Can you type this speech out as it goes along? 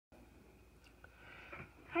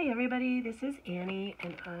Hi everybody, this is Annie,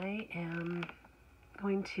 and I am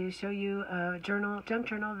going to show you a junk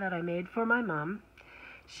journal that I made for my mom.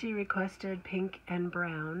 She requested pink and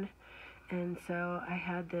brown, and so I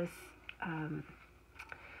had this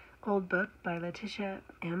old book by Letitia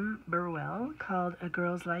M. Burwell called A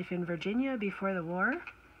Girl's Life in Virginia Before the War,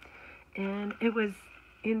 and it was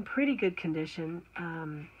in pretty good condition.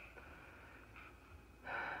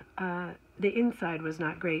 The inside was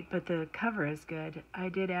not great, but the cover is good. I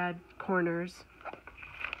did add corners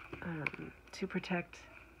to protect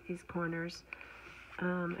these corners.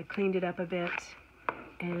 I cleaned it up a bit,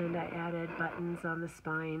 and I added buttons on the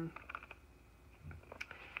spine.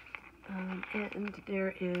 And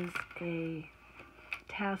there is a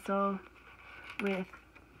tassel with,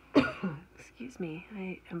 excuse me,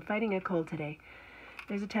 I am fighting a cold today.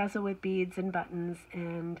 There's a tassel with beads and buttons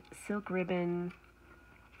and silk ribbon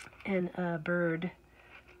and a bird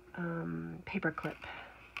paper clip,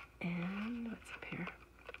 and what's up here?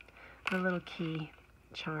 A little key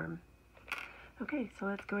charm. Okay, so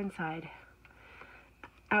let's go inside.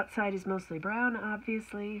 Outside is mostly brown,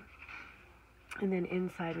 obviously, and then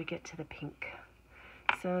inside we get to the pink.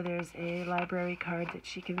 So there's a library card that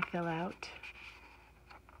she can fill out,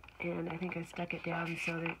 and I think I stuck it down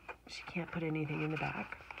so that she can't put anything in the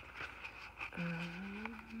back.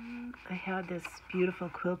 I had this beautiful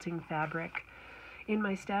quilting fabric in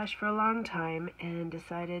my stash for a long time and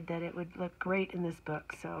decided that it would look great in this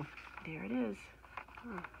book, so there it is.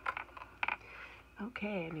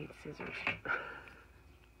 Okay, I need scissors.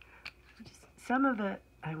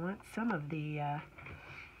 I want some of the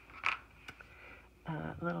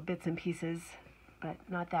little bits and pieces, but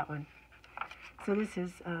not that one. So this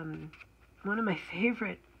is one of my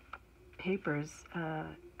favorite papers.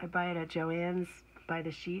 I buy it at Joann's by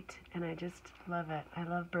the sheet, and I just love it. I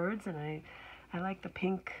love birds, and I like the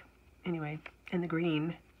pink, anyway, and the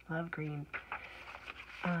green. Love green.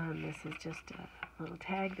 This is just a little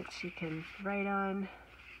tag that she can write on,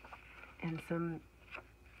 and some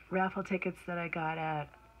raffle tickets that I got at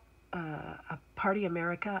a Party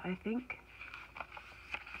America, I think.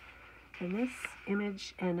 And this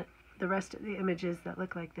image and the rest of the images that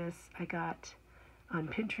look like this I got on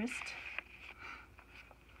Pinterest.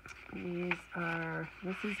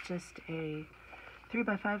 This is just a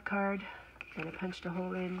 3x5 card that I punched a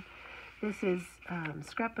hole in. This is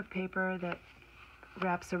scrapbook paper that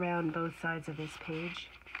wraps around both sides of this page.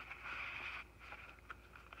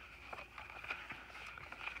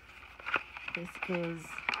 This is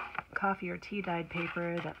coffee or tea dyed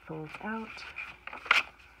paper that folds out.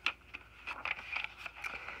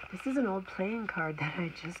 This is an old playing card that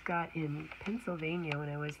I just got in Pennsylvania when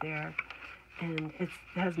I was there. And it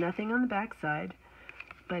has nothing on the back side,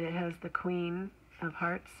 but it has the Queen of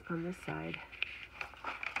Hearts on this side.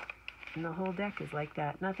 And the whole deck is like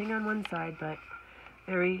that. Nothing on one side, but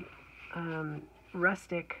very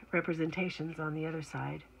rustic representations on the other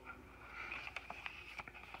side.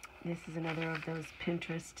 This is another of those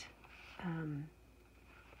Pinterest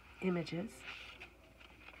images.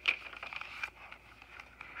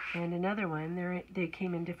 And another one, they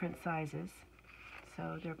came in different sizes,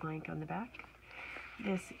 so they're blank on the back.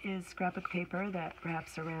 This is scrapbook paper that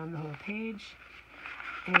wraps around the whole page,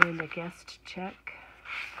 and a guest check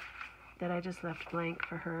that I just left blank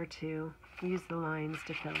for her to use the lines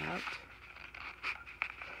to fill out.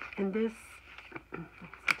 And this, let's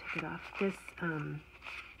take it off, this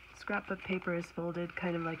scrapbook paper is folded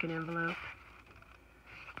kind of like an envelope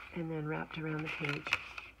and then wrapped around the page.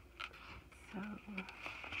 So,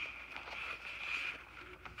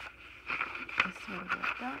 just sort of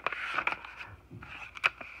like that.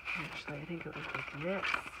 Actually, I think it was like this,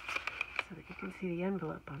 so that you can see the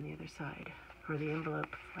envelope on the other side, or the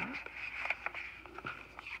envelope flap.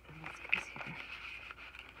 And this goes here.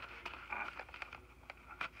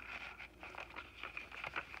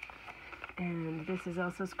 And this is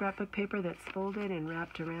also scrapbook paper that's folded and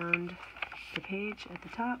wrapped around the page at the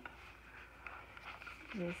top.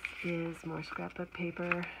 This is more scrapbook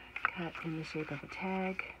paper cut in the shape of a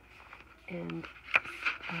tag, and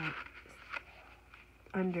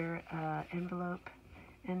under envelope,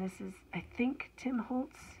 and this is, I think, Tim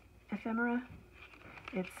Holtz ephemera.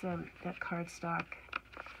 It's that cardstock.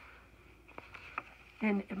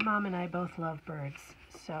 And Mom and I both love birds,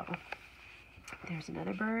 so there's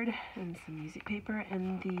another bird and some music paper,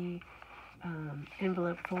 and the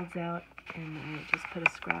envelope folds out, and I just put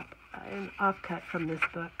an offcut from this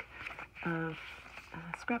book of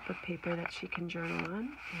scrapbook paper that she can journal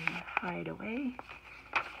on and hide away.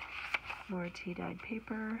 More tea-dyed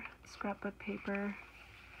paper, scrapbook paper.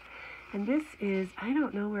 And this is, I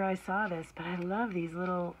don't know where I saw this, but I love these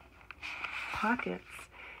little pockets.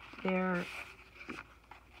 they're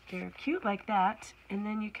cute like that, and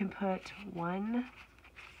then you can put one,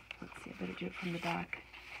 let's see, I better do it from the back,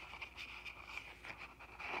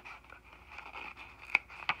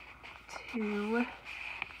 two,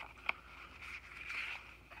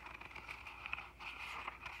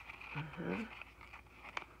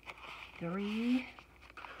 three,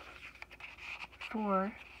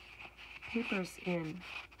 four papers in.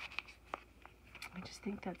 I just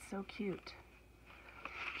think that's so cute.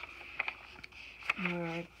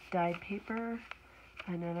 More dyed paper,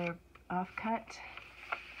 another offcut,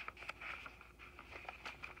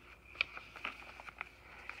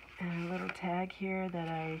 and a little tag here that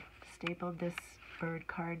I stapled this bird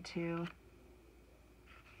card to.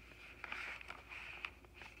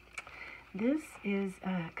 This is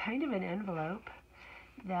kind of an envelope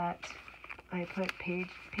that I put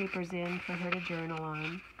papers in for her to journal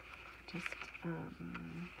on, just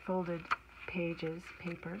folded papers.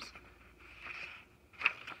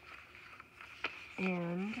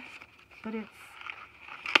 But it's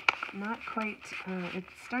not quite, it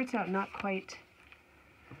starts out not quite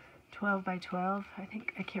 12 by 12.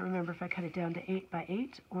 I can't remember if I cut it down to 8 by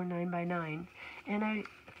 8 or 9 by 9. And I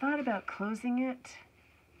thought about closing it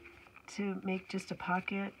to make just a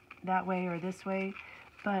pocket that way or this way,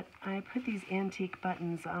 but I put these antique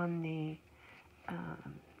buttons on the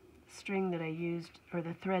string that I used, or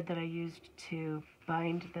the thread that I used to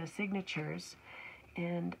bind the signatures,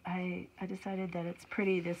 and I decided that it's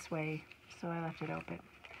pretty this way, so I left it open.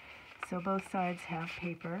 So both sides have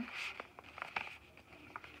paper,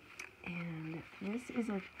 and this is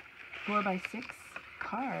a 4 by 6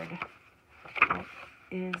 card that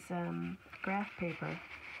is graph paper,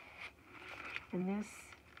 and this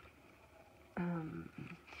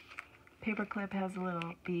paper clip has a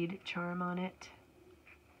little bead charm on it.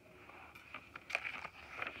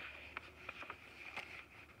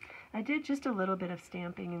 I did just a little bit of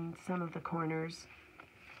stamping in some of the corners.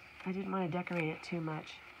 I didn't want to decorate it too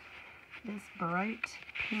much. This bright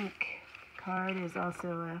pink card is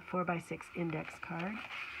also a 4 by 6 index card.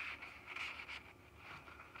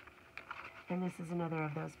 And this is another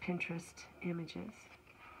of those Pinterest images.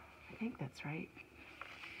 I think that's right.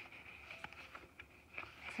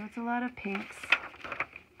 So it's a lot of pinks,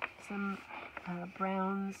 some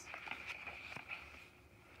browns.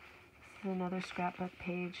 This is another scrapbook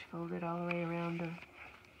page folded all the way around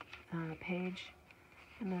the page.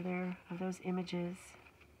 Another of those images,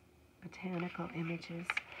 botanical images.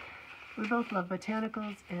 We both love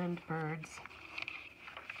botanicals and birds.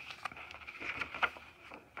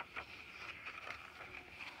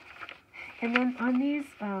 And then on these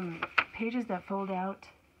pages that fold out,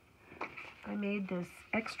 I made this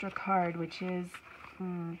extra card, which is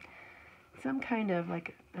some kind of,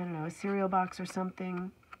 like, I don't know, a cereal box or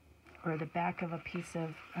something, or the back of a piece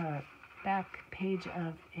of, back page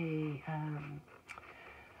of a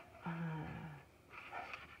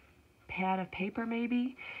pad of paper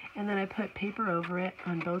maybe, and then I put paper over it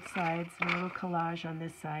on both sides, and a little collage on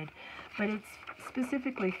this side. But it's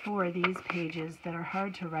specifically for these pages that are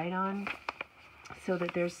hard to write on, so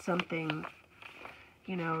that there's something,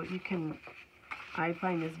 you know, you can, I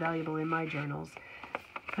find this valuable in my journals,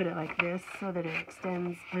 put it like this so that it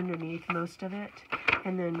extends underneath most of it,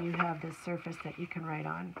 and then you have this surface that you can write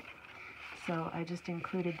on. So I just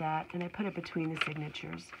included that, and I put it between the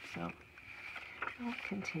signatures. So I'll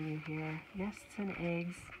continue here. Nests and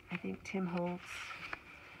eggs, I think Tim Holtz.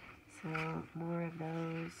 So more of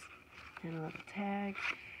those, and a little tag,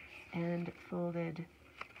 and folded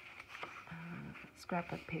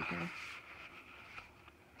scrapbook paper.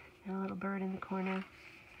 And a little bird in the corner.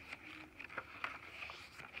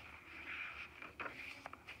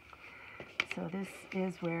 So this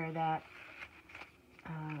is where that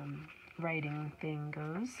writing thing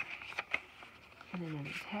goes. And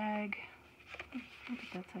another tag. I'll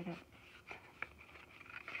put that side up.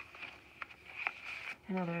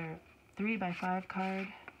 Another 3 by 5 card.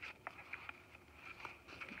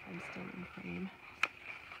 I'm still in frame.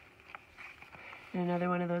 And another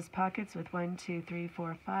one of those pockets with 1, 2, 3,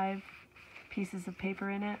 4, 5 pieces of paper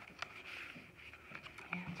in it.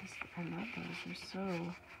 Yeah, I love those. They're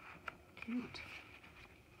so cute.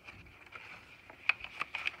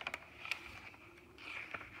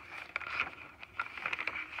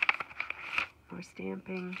 More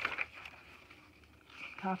stamping.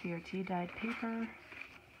 Coffee or tea dyed paper.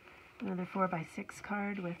 Another 4 by 6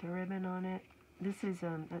 card with a ribbon on it. This is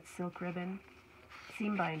that silk ribbon.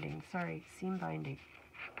 Seam binding, sorry, seam binding.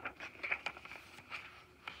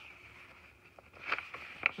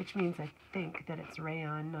 Which means I think that it's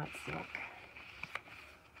rayon, not silk.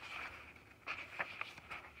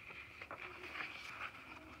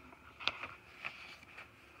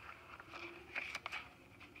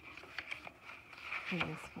 And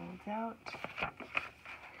this folds out.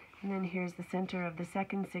 And then here's the center of the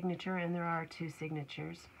second signature, and there are two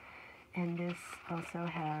signatures. And this also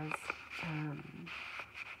has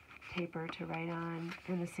paper to write on,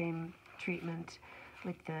 and the same treatment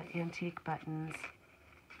with the antique buttons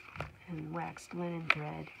and waxed linen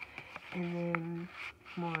thread, and then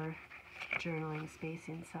more journaling space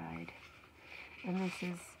inside. And this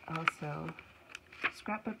is also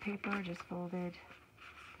scrapbook paper, just folded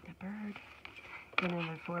with a bird, and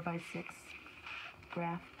another 4x6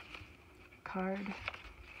 graph card.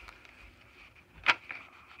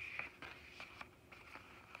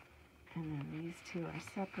 And then these two are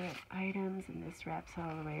separate items, and this wraps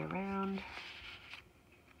all the way around.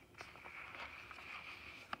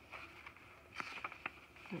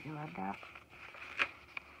 Don't you love that?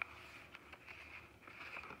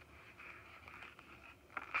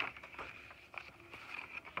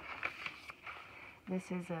 This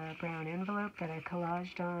is a brown envelope that I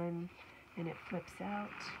collaged on, and it flips out.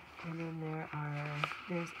 And then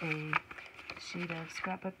there's a sheet of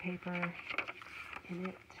scrapbook paper in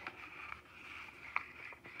it.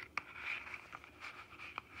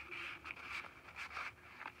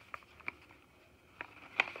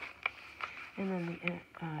 And then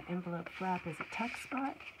the envelope flap is a tuck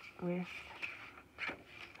spot with,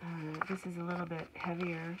 this is a little bit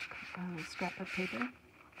heavier scrapbook paper.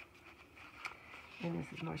 And this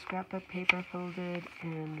is more scrapbook paper folded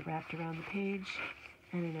and wrapped around the page.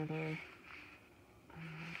 And another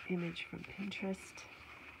image from Pinterest.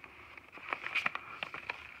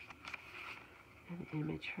 An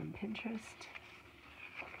image from Pinterest.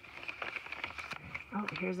 Oh,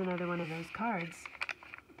 here's another one of those cards.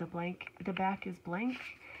 The back is blank,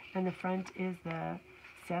 and the front is the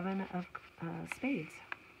 7 of spades.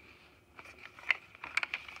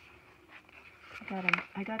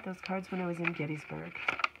 I got those cards when I was in Gettysburg.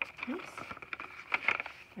 Oops.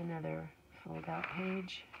 Another fold-out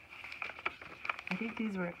page. I think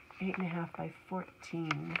these were 8.5 by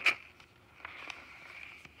 14.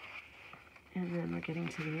 And then we're getting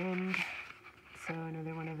to the end. So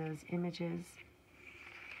another one of those images.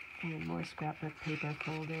 And more scrapbook paper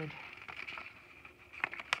folded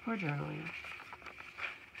for journaling.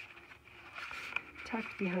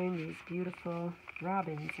 Tucked behind these beautiful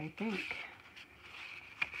robins, I think.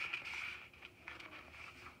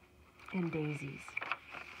 And daisies.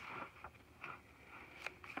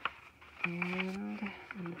 And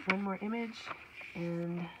one more image,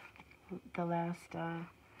 and the last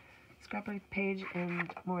scrapbook page,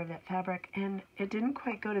 and more of that fabric. And it didn't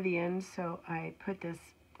quite go to the end, so I put this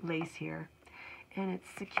lace here, and it's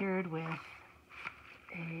secured with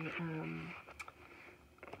a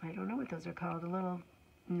I don't know what those are called, a little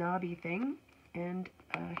knobby thing, and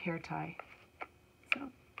a hair tie. So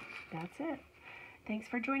that's it. Thanks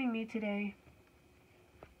for joining me today.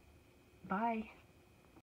 Bye.